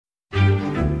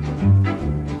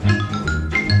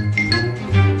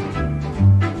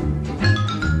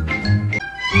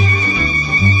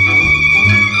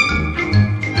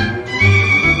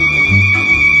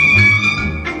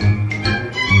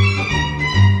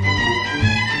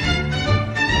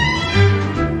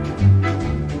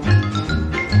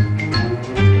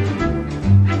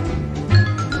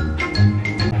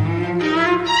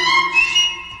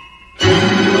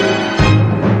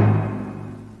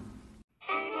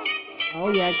Oh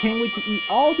yeah, I can't wait to eat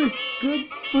all this good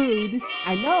food.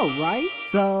 I know, right?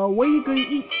 So, what are you gonna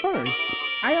eat first?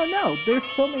 I don't know, there's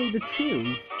so many to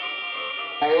choose.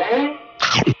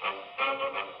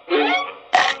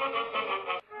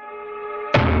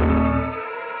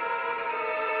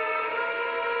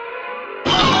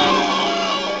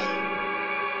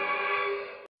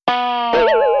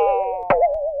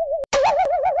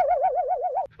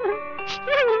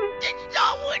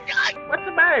 What's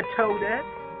the matter, Toadette?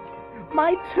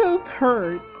 My tooth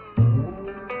hurts.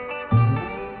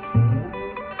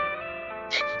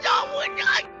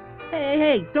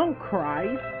 Hey, don't cry.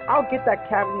 I'll get that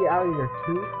cavity out of your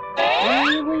tooth.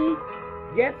 Really?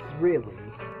 Yes, really.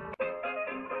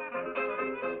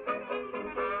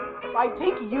 By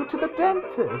taking you to the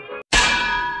dentist.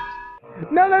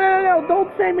 No,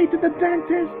 don't send me to the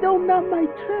dentist. No, not my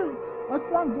tooth. What's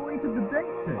wrong going to the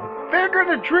dentist? They're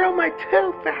gonna drill my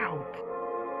tooth out.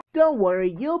 Don't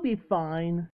worry, you'll be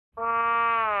fine.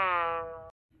 Are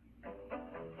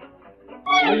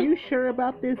you sure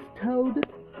about this, Toad?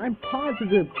 I'm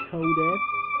positive, Toadette.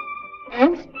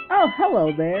 Oh,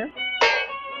 hello there.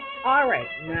 Alright,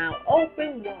 now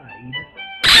open wide.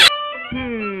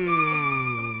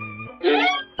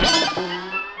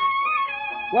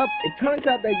 Well, it turns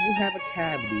out that you have a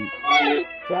cavity.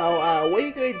 So, what are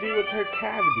you gonna do with her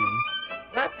cavity?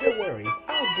 Not to worry,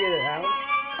 I'll get it out.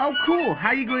 Oh, cool. How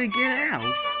are you going to get it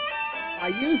out? By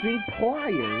using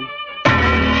pliers.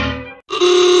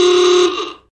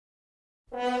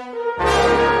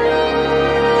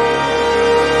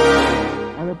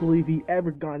 I don't believe he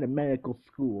ever gone to medical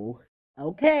school.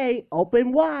 Okay,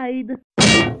 open wide.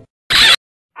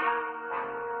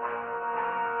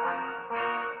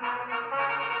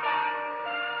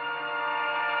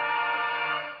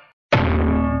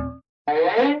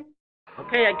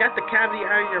 Okay, I got the cavity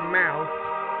out of your mouth.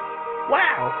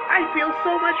 Wow, I feel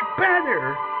so much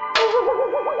better.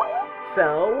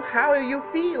 So, how are you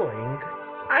feeling?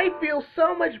 I feel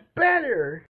so much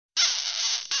better.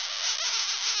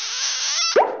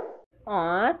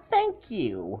 Aw, thank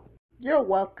you. You're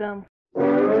welcome.